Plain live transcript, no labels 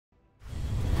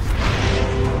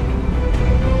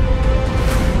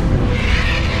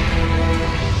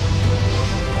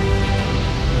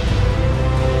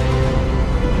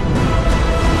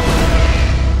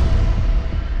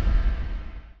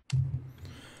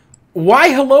Why,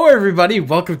 hello everybody.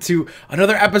 Welcome to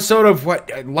another episode of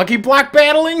Lucky Block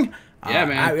Battling? Yeah,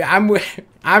 man.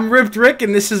 I'm Ripped Rick,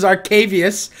 and this is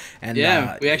Arcaviouse. And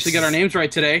yeah, we actually got our names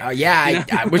right today.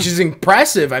 Which is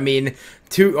impressive. I mean,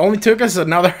 only took us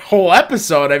another whole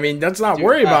episode. I mean, let's not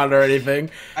worry about it or anything.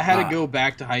 I had to go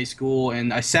back to high school,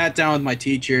 and I sat down with my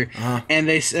teacher, and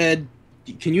they said,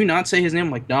 "Can you not say his name?"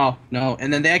 I'm like, no.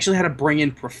 And then they actually had to bring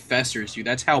in professors, dude.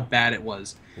 That's how bad it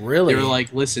was. Really? They were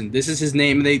like, listen, this is his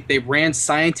name. They ran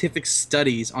scientific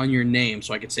studies on your name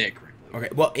so I could say it correctly. Okay,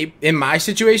 well, in my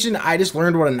situation, I just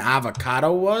learned what an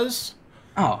avocado was.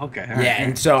 Oh, okay. All right.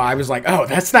 And so I was like, oh,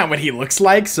 that's not what he looks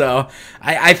like, so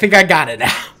I think I got it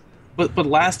now. But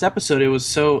last episode it was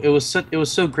so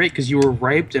great because you were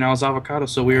ripe and I was avocado,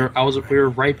 so we were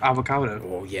ripe avocado.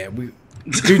 Oh yeah,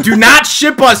 Dude, do not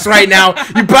ship us right now.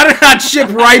 You better not ship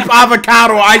ripe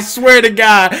avocado. I swear to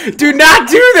God. Do not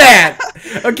do that.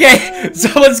 Okay, so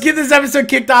let's get this episode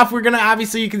kicked off. We're going to,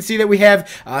 obviously, you can see that we have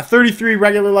 33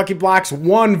 regular lucky blocks,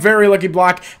 1 very lucky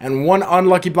block, and 1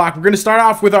 unlucky block. We're going to start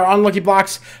off with our unlucky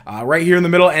blocks right here in the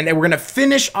middle, and we're going to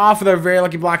finish off with our very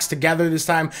lucky blocks together this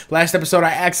time. Last episode, I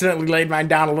accidentally laid mine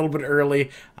down a little bit early.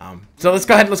 So let's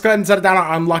go ahead and set it down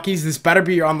on unluckies. This better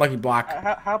be your unlucky block.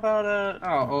 How about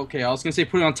oh, okay. I was gonna say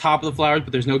put it on top of the flowers,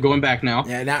 but there's no going back now.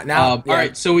 Yeah, now. All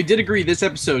right. So we did agree this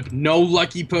episode, no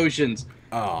lucky potions.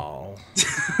 Oh.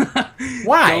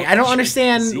 Why? I don't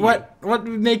understand what would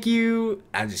make you.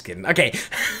 I'm just kidding. Okay.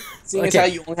 Seeing as how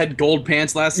you only had gold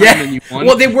pants last time and you won.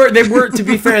 Well, they were. To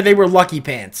be fair, they were lucky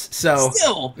pants. So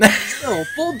still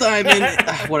full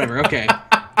diamond. Whatever. Okay.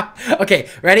 Okay.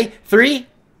 Ready? 3,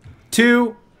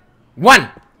 2, 1.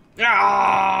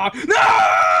 Ah! No!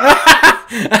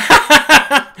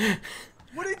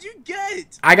 What did you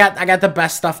get? I got the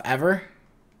best stuff ever.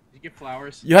 Did you get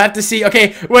flowers? You'll have to see.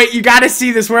 Okay, wait. You got to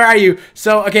see this. Where are you?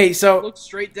 So okay. So look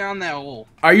straight down that hole.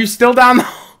 Are you still down the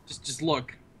hole? Just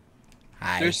look.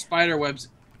 Hi. There's spider webs.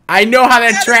 I know how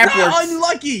that trap works. That's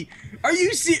unlucky. Are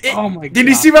you see? Oh my God. Did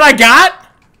you see what I got?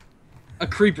 A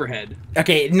creeper head.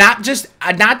 Okay, not just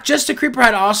a creeper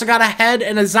head. I also got a head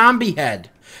and a zombie head.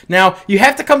 Now, you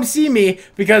have to come see me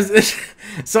because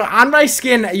so on my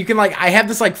skin, you can I have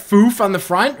this foof on the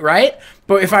front, right?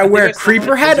 But if I wear a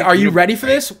creeper head, are you ready for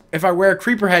this? If I wear a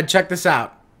creeper head, check this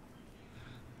out.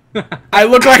 I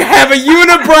look like I have a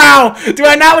unibrow. Do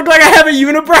I not look like I have a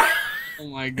unibrow? Oh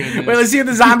my goodness. Wait, let's see what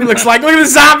the zombie looks like. Look at the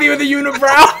zombie with a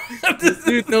unibrow.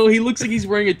 Dude, no, he looks like he's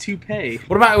wearing a toupee.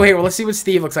 What about, wait, well, let's see what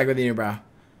Steve looks like with a unibrow.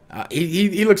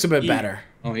 He looks a bit better.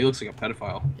 Oh, he looks like a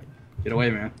pedophile. Get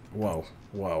away, man. Whoa.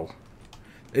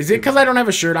 Is it because I don't have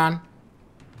a shirt on?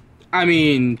 I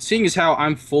mean, seeing as how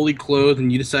I'm fully clothed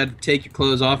and you decide to take your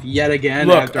clothes off yet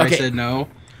again I said no.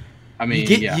 I mean,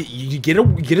 you get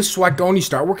a sweat going. You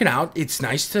start working out. It's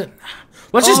nice to.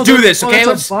 Let's just do this, okay?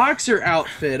 That's a boxer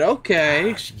outfit.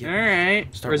 Okay. All right.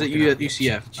 Or is it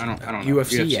UCF? I don't know.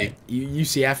 UFC.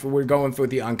 UCF. We're going for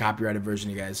the uncopyrighted version,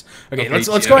 you guys. Okay, let's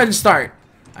go ahead and start.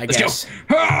 I guess.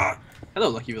 Go. Hello,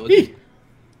 Lucky Village.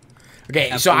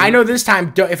 Okay, so I know this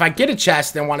time, if I get a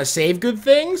chest and want to save good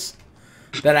things,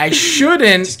 that I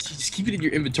shouldn't. Just keep it in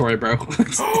your inventory, bro.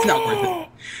 It's not worth it.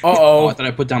 Uh-oh. I thought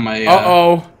I put down my.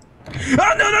 Uh-oh.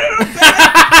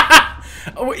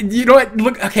 Oh, no. You know what?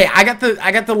 Look, okay, I got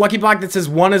the lucky block that says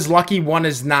 1 is lucky, 1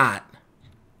 is not.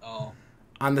 Oh.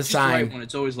 On the Just sign. the right one.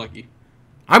 It's always lucky.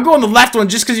 I'm going the left one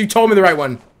just because you told me the right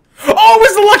one. Oh, it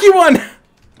was the lucky one!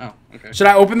 Oh, okay. Should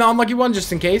I open the unlucky one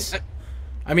just in case?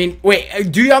 I mean,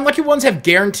 wait, do the unlucky ones have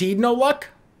guaranteed no luck?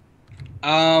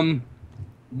 No,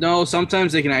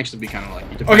 sometimes they can actually be kind of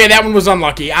lucky. Okay, that one was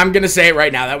unlucky. I'm gonna say it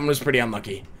right now. That one was pretty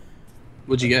unlucky.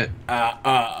 What'd you get?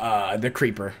 The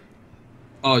creeper.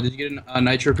 Oh, did you get a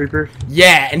nitro creeper?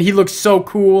 Yeah, and he looks so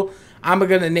cool. I'm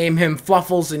gonna name him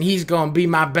Fluffles, and he's gonna be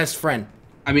my best friend.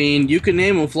 I mean, you can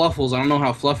name him Fluffles. I don't know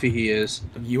how fluffy he is.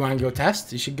 You wanna go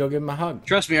test? You should go give him a hug.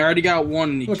 Trust me, I already got one.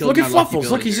 And he killed look at my lucky Fluffles. Look,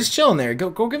 villager. he's just chilling there. Go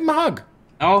give him a hug.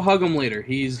 I'll hug him later.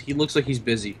 He looks like he's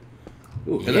busy.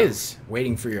 Ooh, he is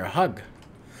waiting for your hug.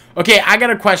 Okay, I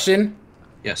got a question.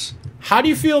 Yes. How do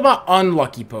you feel about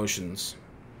unlucky potions?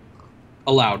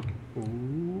 Allowed.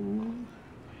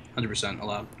 100%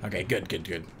 allowed. Okay, good.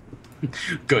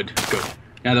 Good.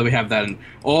 Now that we have that,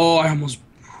 oh, I almost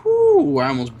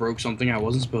broke something I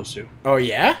wasn't supposed to. Oh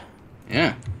yeah?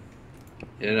 Yeah.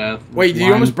 Wait, did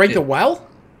you almost break the well?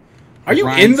 Are you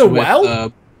in the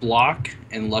well? Block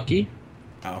and lucky.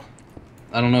 Oh.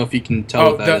 I don't know if you can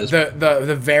tell what that is.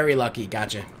 The very lucky.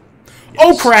 Gotcha. Yes.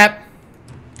 Oh crap!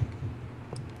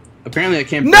 Apparently I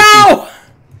can't. No!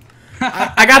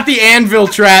 I got the anvil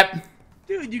trap.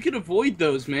 Dude, you can avoid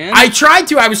those, man. I tried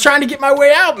to. I was trying to get my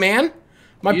way out, man.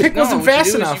 My pick wasn't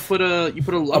fast enough. You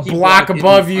put a lucky block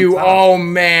above you. on top. Oh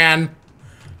man,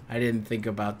 I didn't think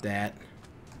about that.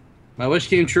 My wish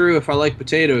came true. If I like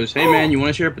potatoes, hey man, you want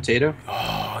to share a potato?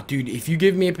 Oh, dude, if you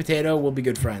give me a potato, we'll be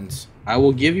good friends. I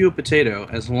will give you a potato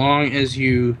as long as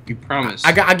you promise.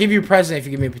 I'll give you a present if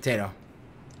you give me a potato.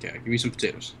 Okay, I'll give you some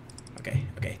potatoes. Okay.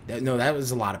 No, that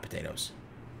was a lot of potatoes.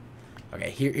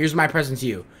 Okay, here's my present to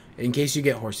you, in case you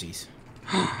get horsies.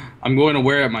 I'm going to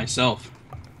wear it myself.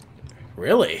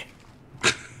 Really?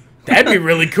 That'd be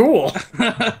really cool.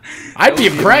 I'd be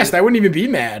impressed. I wouldn't even be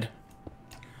mad.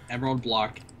 Emerald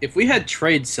block. If we had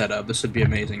trade set up, this would be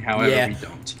amazing. However, we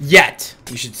don't. Yet,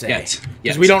 you should say. Yet.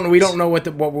 Because we don't know what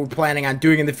we're planning on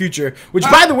doing in the future. Which,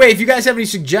 by the way, if you guys have any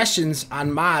suggestions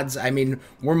on mods, I mean,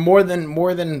 we're more than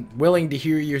willing to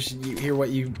hear what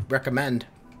you recommend.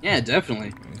 Yeah,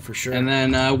 definitely. For sure. And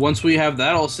then once we have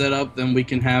that all set up, then we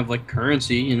can have like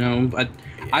currency. You know,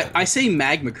 I say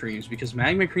magma creams because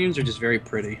magma creams are just very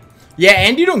pretty. Yeah,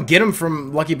 and you don't get them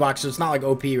from Lucky Blocks, so it's not like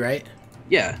OP, right?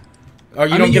 Yeah. Or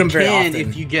you don't get them very often.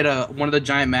 If you get one of the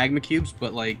giant magma cubes,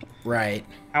 but like, right?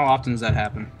 How often does that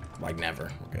happen? Like never.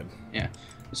 We're good. Yeah.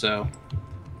 So,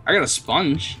 I got a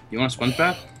sponge. You want a sponge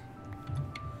bath?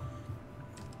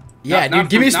 Yeah, dude,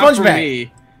 give me a sponge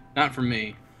bath. Not for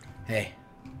me. Hey,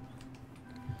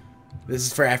 this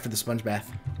is for after the sponge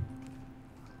bath.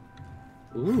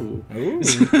 Ooh.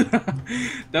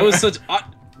 That was such.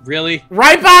 Really?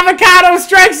 Ripe avocado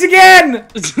strikes again!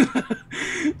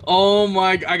 Oh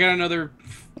my! I got another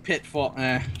pitfall.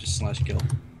 Just slash kill.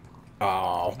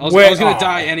 Oh, I was gonna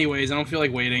die anyways. I don't feel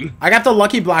like waiting. I got the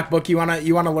Lucky Block book. You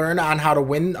wanna learn on how to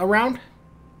win a round?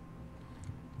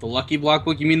 The Lucky Block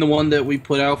book? You mean the one that we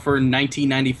put out for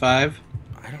 1995?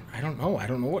 I don't know. I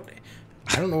don't know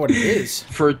what it is.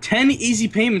 For 10 easy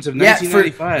payments of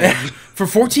 1995. For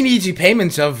 14 easy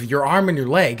payments of your arm and your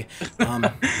leg.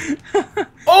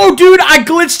 Oh, dude, I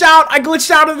glitched out. I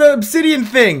glitched out of the obsidian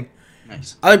thing.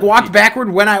 Nice. I like walked backward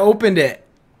when I opened it.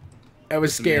 It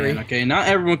was scary. Man, okay, not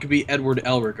everyone could be Edward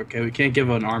Elric. Okay, we can't give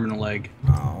an arm and a leg.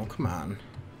 Oh, come on.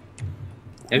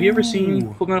 Have you ever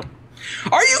seen Full Metal?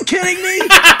 Are you kidding me?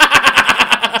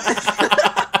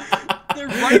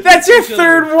 That's your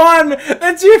third one.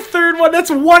 That's your third one.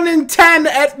 That's 1 in 10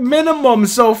 at minimum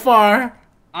so far.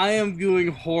 I am doing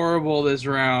horrible this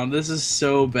round. This is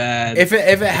so bad. If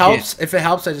it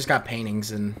helps, I just got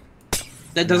paintings and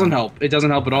that doesn't help. It doesn't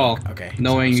help at all. Okay.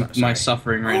 Knowing my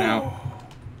suffering right now.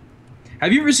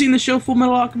 Have you ever seen the show Full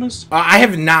Metal Alchemist? I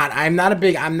have not. I'm not a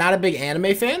big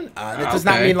anime fan. That does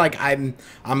not mean like I'm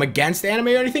against anime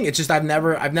or anything. It's just I've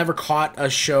never caught a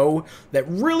show that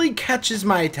really catches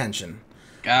my attention.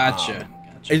 Gotcha.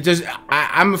 It does.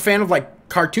 I'm a fan of like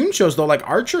cartoon shows though, like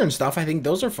Archer and stuff. I think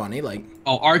those are funny. Like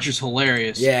Archer's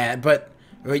hilarious. Yeah, but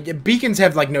beacons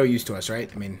have like no use to us, right?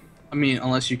 I mean,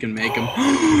 unless you can make them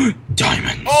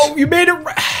diamonds. Oh, you made it.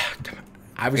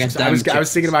 I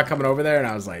was thinking about coming over there, and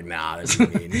I was like, nah, that's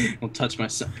mean. Don't touch my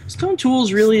stone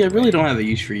tools. Really, I really don't have a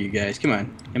use for you guys. Come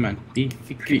on, be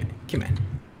creep. Come on.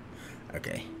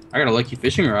 Okay. I got a lucky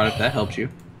fishing rod if that helps you.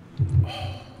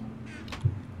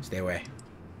 Stay away.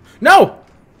 No.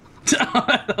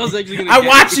 That was actually gonna I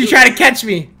watched you try to catch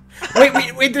me.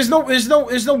 Wait. There's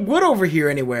no wood over here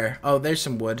anywhere. Oh, there's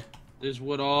some wood. There's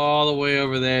wood all the way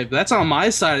over there. But that's on my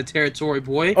side of territory,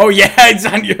 boy. Oh yeah, it's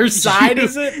on your side,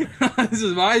 is it? This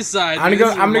is my side. I'm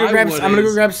gonna go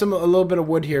grab a little bit of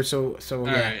wood here. So all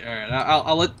right.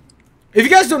 I'll let. If you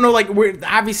guys don't know, like, we're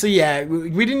obviously,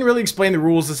 we didn't really explain the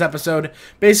rules this episode.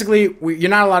 Basically, you're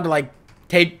not allowed to like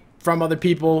take from other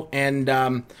people. And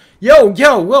whoa,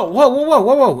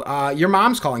 your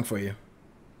mom's calling for you.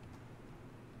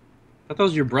 I thought it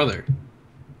was your brother.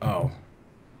 Oh.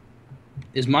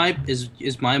 Is my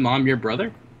mom your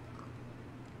brother?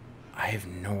 I have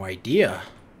no idea.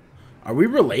 Are we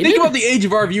related? Think about the age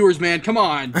of our viewers, man. Come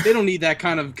on. They don't need that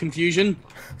kind of confusion.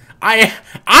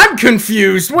 I'm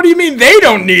confused. What do you mean they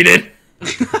don't need it?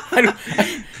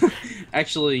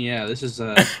 Actually, yeah, this is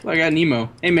I got Nemo.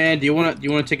 Hey man, do you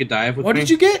wanna take a dive with me? What did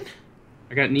you get?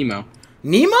 I got Nemo.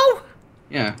 Nemo?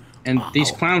 Yeah. And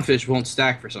these clownfish won't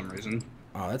stack for some reason.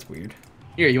 Oh, that's weird.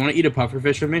 Here, you want to eat a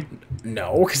pufferfish with me?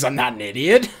 No, because I'm not an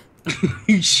idiot.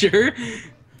 You sure?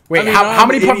 Wait, how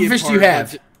many pufferfish do you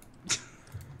have?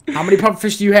 How many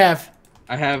pufferfish do you have?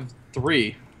 I have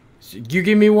 3. So you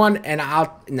give me one, and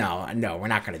I'll... No, we're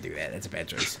not going to do that. That's a bad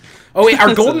choice. Oh, wait,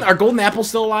 are golden apples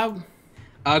still allowed?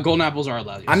 Golden apples are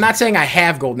allowed, yes. I'm not saying I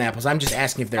have golden apples. I'm just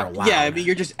asking if they're allowed. Yeah, but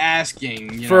you're just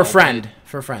asking. For a friend.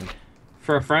 For a friend.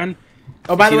 For a friend?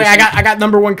 Oh, by the way, I got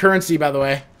 #1 currency, by the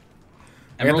way.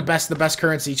 Emerald? I got the best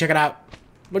currency. Check it out.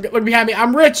 Look behind me.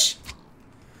 I'm rich.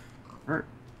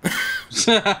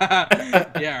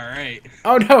 Yeah, right.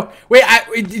 Oh no! Wait,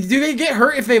 do they get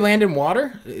hurt if they land in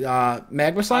water?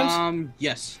 Magma slimes?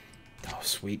 Yes. Oh,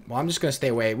 sweet. Well, I'm just gonna stay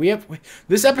away.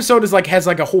 This episode is like has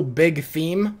like a whole big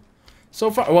theme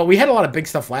so far. Well, we had a lot of big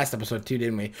stuff last episode too,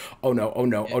 didn't we? Oh no! Oh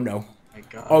no! Oh no! My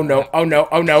God. Oh no! Oh no!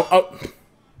 Oh no! Oh!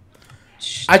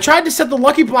 I tried to set the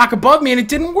lucky block above me and it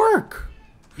didn't work.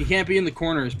 You can't be in the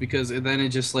corners because then it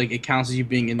just like it counts as you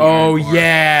being in the Oh iron bar.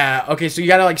 yeah. Okay, so you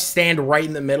gotta like stand right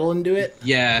in the middle and do it.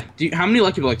 Yeah. How many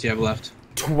lucky blocks do you have left?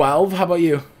 12. How about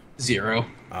you? 0.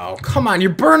 Oh come on!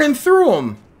 You're burning through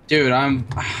them. Dude, I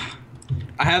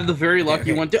have the very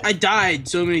lucky one. Dude, I died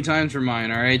so many times for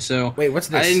mine. All right, so wait, what's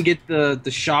this? I didn't get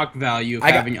the shock value of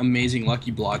having amazing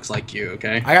lucky blocks like you.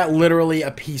 Okay. I got literally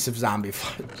a piece of zombie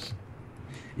flesh.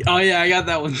 Oh yeah, I got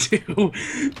that one too.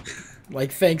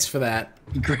 Like, thanks for that.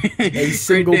 Great, A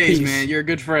single great days, piece. man. You're a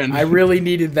good friend. I really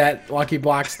needed that lucky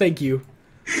blocks. Thank you.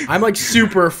 I'm like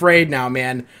super afraid now,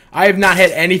 man. I have not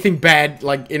had anything bad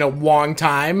like in a long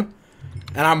time,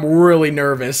 and I'm really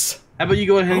nervous. How about you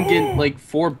go ahead and get like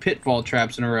 4 pitfall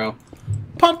traps in a row?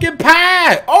 Pumpkin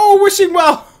pie! Oh, wishing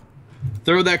well!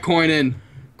 Throw that coin in.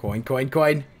 Coin, coin,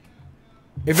 coin.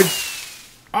 If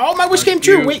it's... Oh, my wish came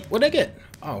true! Wait, what'd I get?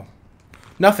 Oh.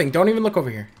 Nothing. Don't even look over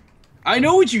here. I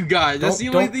know what you got. That's the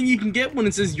only thing you can get when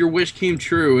it says your wish came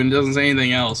true and it doesn't say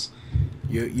anything else.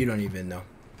 You don't even know.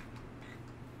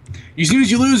 As soon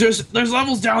as you lose, there's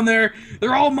levels down there.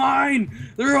 They're all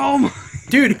mine. They're all mine.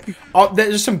 Dude,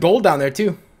 there's some gold down there,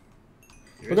 too.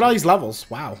 Look at all these levels.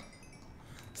 Wow.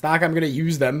 It's not like I'm going to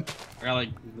use them. I got like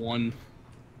 1.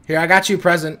 Here, I got you a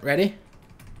present. Ready?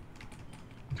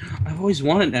 I've always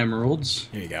wanted emeralds.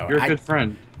 Here you go. You're a good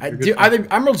friend. Are the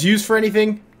emeralds used for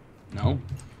anything? No.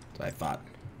 That's what I thought.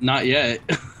 Not yet.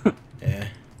 Yeah.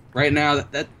 Right now,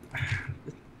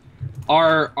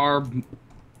 our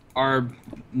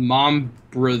mom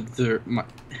brother.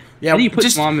 Yeah, how do you put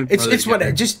just, mom and brother it's what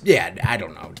together? just yeah. I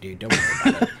don't know, dude. Don't worry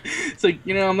about it. It's like,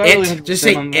 you know, I'm not really Just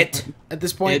say it at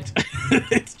this point.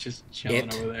 It's just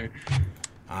chilling over there.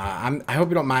 I hope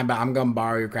you don't mind, but I'm gonna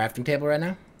borrow your crafting table right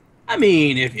now. I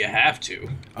mean, if you have to.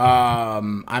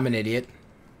 I'm an idiot.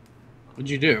 What'd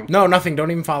you do? No, nothing. Don't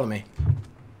even follow me.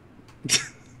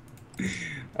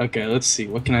 Okay, let's see.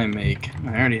 What can I make?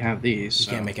 I already have these. You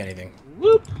so. can't make anything.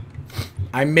 Whoop.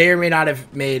 I may or may not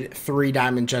have made 3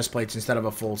 diamond chest plates instead of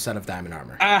a full set of diamond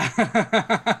armor.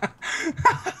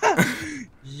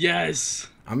 Yes.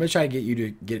 I'm gonna try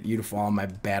to get you to fall on my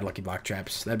bad lucky block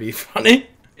traps. That'd be funny.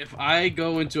 If I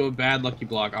go into a bad lucky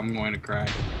block, I'm going to cry.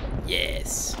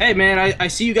 Yes. Hey man, I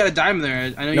see you got a diamond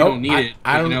there. I know you don't need it.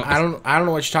 I don't know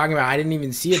know what you're talking about. I didn't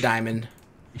even see a diamond.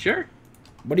 You sure?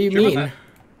 What do you mean?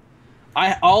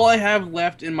 All I have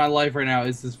left in my life right now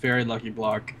is this very lucky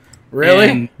block. Really?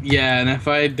 And, yeah, and if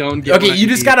I don't get okay, you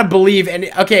just gotta believe. And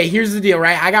okay, here's the deal,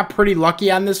 right? I got pretty lucky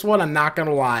on this one. I'm not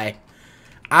gonna lie.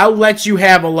 I'll let you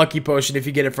have a lucky potion if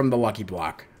you get it from the lucky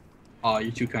block. Oh,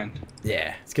 you're too kind.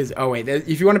 Yeah, it's because wait,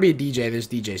 if you want to be a DJ, there's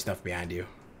DJ stuff behind you.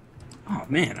 Oh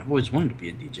man, I've always wanted to be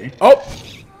a DJ. Oh,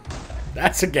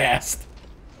 that's a ghast.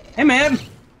 Hey man,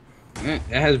 it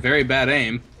has very bad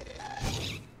aim.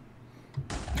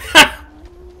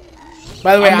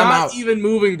 By the way, I'm I'm not out. even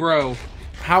moving, bro.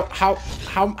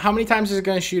 How many times is it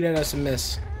gonna shoot at us and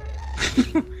miss?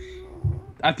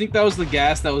 I think that was the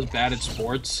gas that was bad at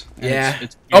sports. Yeah.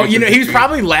 Oh, you know, he was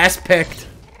probably last picked.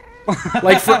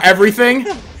 Like for everything.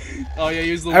 Oh yeah,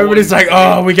 he was the Everybody's like,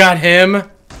 oh, we got him.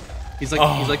 He's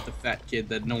like the fat kid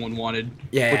that no one wanted.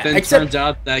 Yeah. But then it turns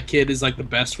out that kid is like the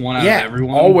best one out of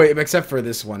everyone. Always, except for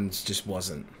this one, just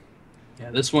wasn't. Yeah,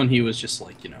 this one he was just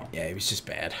like, you know. Yeah, he was just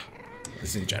bad.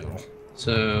 Just in general.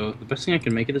 So the best thing I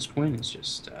can make at this point is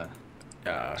just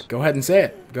go ahead and say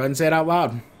it. Go ahead and say it out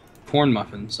loud. Corn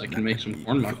muffins. I can make some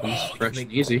corn muffins, fresh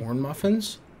and easy. Corn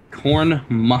muffins? Corn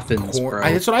muffins, bro.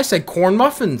 That's what I said. Corn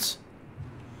muffins.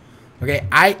 Okay,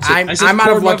 I'm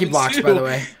out of lucky blocks, by the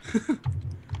way.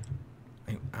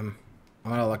 I'm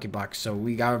out of lucky blocks, so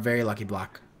we got a very lucky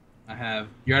block. I have.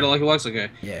 You're out of lucky blocks, okay?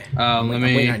 Yeah. Let me. I'm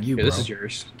waiting on you, okay, bro. this is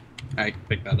yours. I can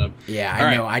pick that up. Yeah,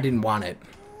 I know. I didn't want it.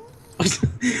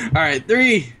 All right,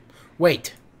 3.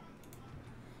 Wait.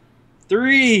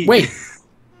 3. Wait.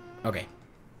 Okay.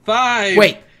 5.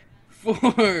 Wait. 4.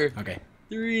 Okay.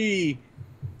 3,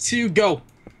 2, go.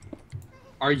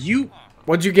 Are you?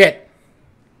 What'd you get?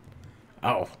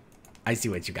 Oh, I see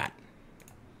what you got.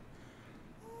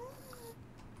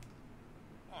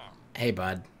 Hey,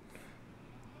 bud.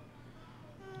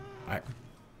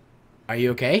 Are you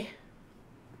okay?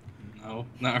 No. No,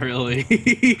 not really.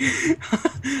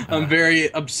 I'm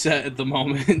very upset at the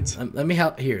moment. Let me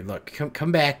help. Here, look.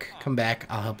 Come back. Come back.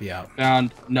 I'll help you out.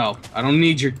 No, I don't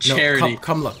need your charity. No,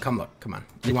 come look. Come on.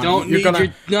 No.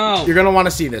 You're gonna want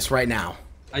to see this right now.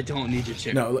 I don't need your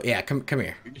charity. No, yeah, come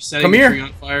here. You're setting the tree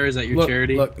on fire. Is that your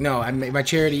charity? Look, no, my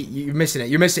charity. You're missing it.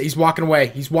 You're missing it. He's walking away.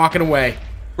 He's walking away.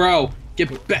 Bro,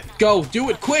 get back. Go. Do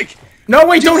it quick. No,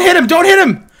 wait. Don't hit him. Don't hit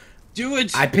him. Do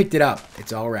it. I picked it up.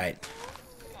 It's all right.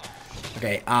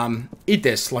 Okay. Eat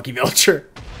this, lucky villager.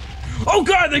 Oh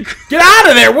God! Get out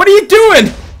of there! What are you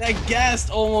doing? That gas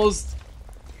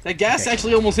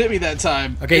actually almost hit me that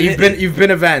time. Okay, you've been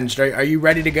avenged. Are you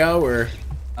ready to go or?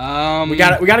 We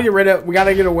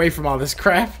gotta get away from all this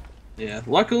crap. Yeah.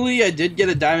 Luckily, I did get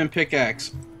a diamond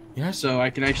pickaxe. Yeah. So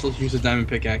I can actually use a diamond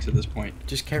pickaxe at this point.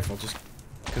 Just careful, just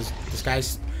because this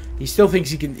guy's he still thinks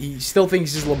he's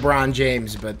LeBron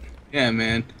James, but yeah,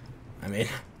 man. I mean,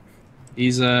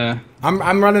 he's I'm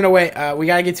running away. We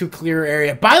gotta get to a clearer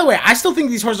area. By the way, I still think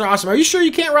these horses are awesome. Are you sure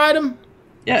you can't ride them?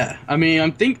 Yeah. I mean,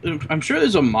 I'm sure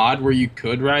there's a mod where you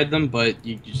could ride them, but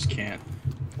you just can't.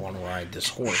 I want to ride this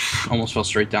horse. Almost fell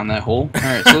straight down that hole. All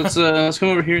right, so let's come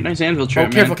over here. Nice anvil trap.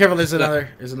 Oh, careful, careful! There's a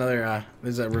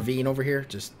ravine over here.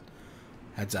 Just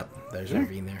heads up. There's a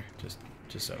ravine there. Just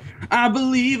so. I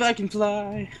believe I can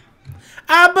fly.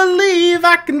 I believe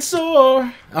I can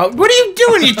soar. Oh, what are you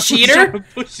doing, you cheater?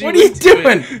 What are you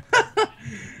doing?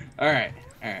 All right.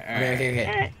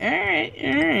 Okay.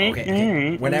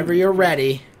 Whenever you're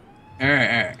ready. All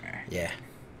right. Yeah.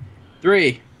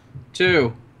 3,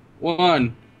 2,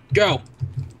 1, go.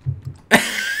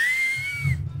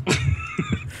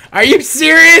 Are you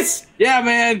serious? Yeah,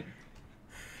 man.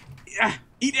 Yeah.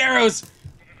 Eat arrows.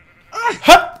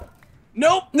 Huh?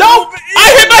 Nope. Nope.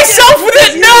 I hit myself with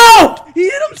it. No. He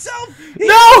hit himself.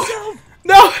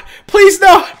 No. Please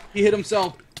no. He hit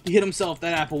himself.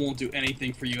 That apple won't do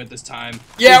anything for you at this time.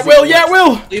 Yeah, it will. Yeah, it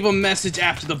will. Leave a message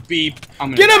after the beep.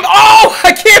 Get him. Oh,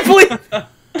 I can't believe.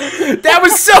 That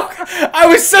was so. I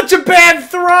was such a bad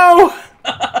throw.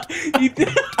 You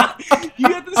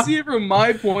have to see it from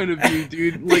my point of view,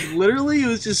 dude. Like, literally, it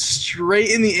was just straight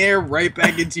in the air, right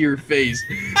back into your face.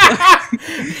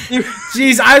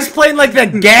 Jeez, I was playing like the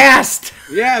gassed.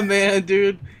 Yeah, man,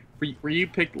 dude. Were you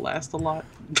picked last a lot?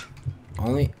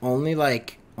 Only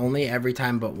every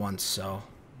time but once. So.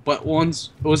 But once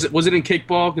was it in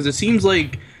kickball? Because it seems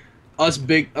like us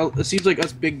big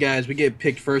guys, we get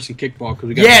picked first in kickball because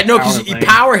we got because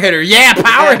power hitter. Yeah,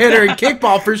 power hitter in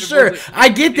kickball for sure. I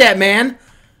get that, man.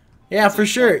 Yeah, for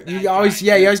sure. You always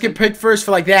get picked first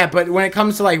for like that. But when it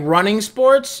comes to like running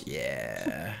sports,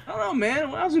 yeah. I don't know,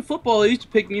 man. When I was in football, they used to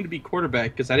pick me to be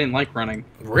quarterback because I didn't like running.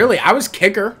 Really, I was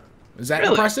kicker. Is that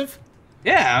impressive?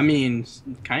 Yeah, I mean,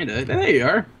 kinda. There you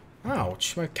are. Oh,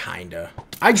 kinda.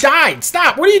 I died.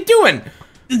 Stop. What are you doing?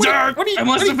 Please don't.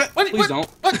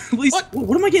 Please.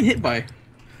 What am I getting hit by?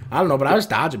 I don't know, but I was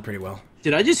dodging pretty well.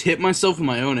 Did I just hit myself with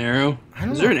my own arrow?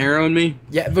 Is there an arrow in me?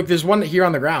 Yeah, look, there's one here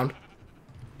on the ground.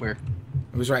 Where?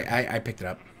 It was right. I picked it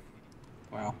up.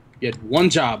 Wow. You had one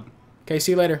job. Okay,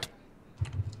 see you later.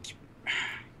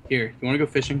 Here, you want to go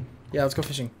fishing? Yeah, let's go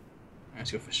fishing. All right,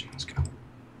 let's go fishing. Let's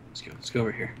go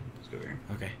over here.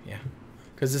 Okay, yeah.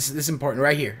 Because this is important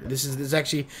right here. This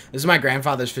is my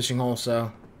grandfather's fishing hole,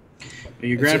 so.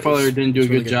 Your grandfather didn't do a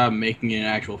good job making it an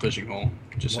actual fishing hole.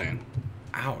 Just saying.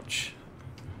 Ouch.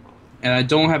 And I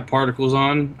don't have particles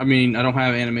on. I mean, I don't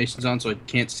have animations on, so I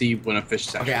can't see when a fish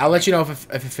is actually. Okay, I'll let you know if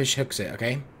a fish hooks it,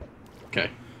 okay? Okay.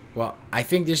 Well, I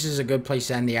think this is a good place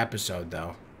to end the episode,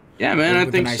 though. Yeah, man, I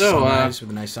think so. With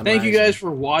a nice sunrise. Thank you guys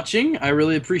for watching. I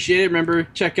really appreciate it. Remember,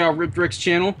 check out Ripdrick's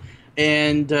channel.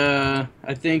 And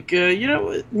I think,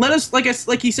 let us,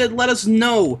 like he said, let us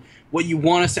know what you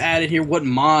want us to add in here, what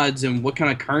mods and what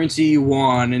kind of currency you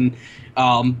want, and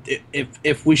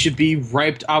if we should be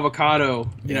riped avocado,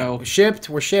 you know. We're shipped,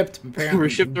 apparently. We're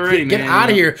shipped already, Get out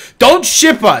of here. Don't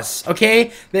ship us,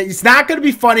 okay? It's not going to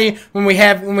be funny when we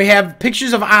have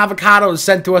pictures of avocados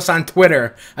sent to us on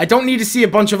Twitter. I don't need to see a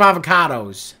bunch of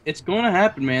avocados. It's going to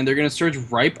happen, man. They're going to search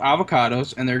ripe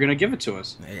avocados, and they're going to give it to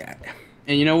us. Yeah.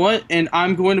 And you know what? And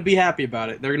I'm going to be happy about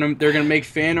it. They're gonna make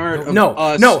fan art of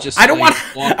us. No, just I don't like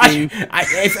want.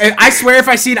 I swear, if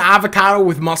I see an avocado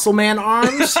with muscle man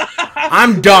arms,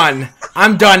 I'm done.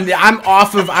 I'm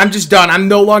just done. I'm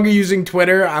no longer using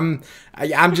Twitter. I'm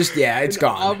just it's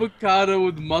gone. Avocado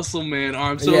with muscle man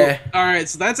arms. So, yeah. All right.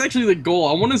 So that's actually the goal.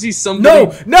 I want to see somebody.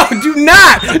 No, do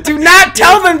not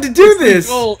tell them to do this.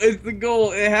 It's the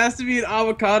goal. It has to be an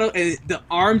avocado, and the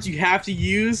arms you have to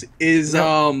use is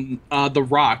the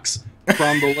rocks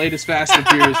from the latest Fast and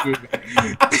Furious movie.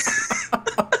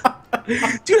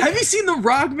 Dude, have you seen The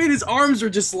Rock, man? His arms are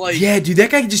just like... Yeah, dude,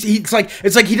 that guy just, it's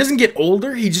like he doesn't get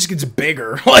older, he just gets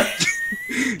bigger. Like,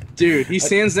 dude, he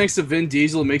stands next to Vin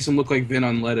Diesel and makes him look like Vin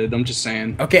Unleaded. I'm just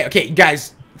saying. Okay,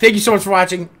 guys, thank you so much for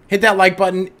watching. Hit that like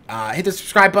button, hit the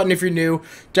subscribe button if you're new.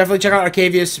 Definitely check out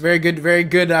Arcaviouse, very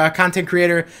good content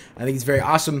creator. I think he's very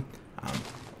awesome.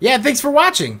 Yeah, thanks for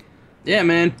watching. Yeah,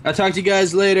 man. I'll talk to you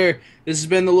guys later. This has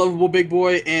been the Lovable Big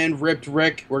Boy and Ripped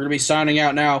Rick. We're going to be signing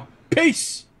out now.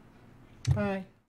 Peace! Bye.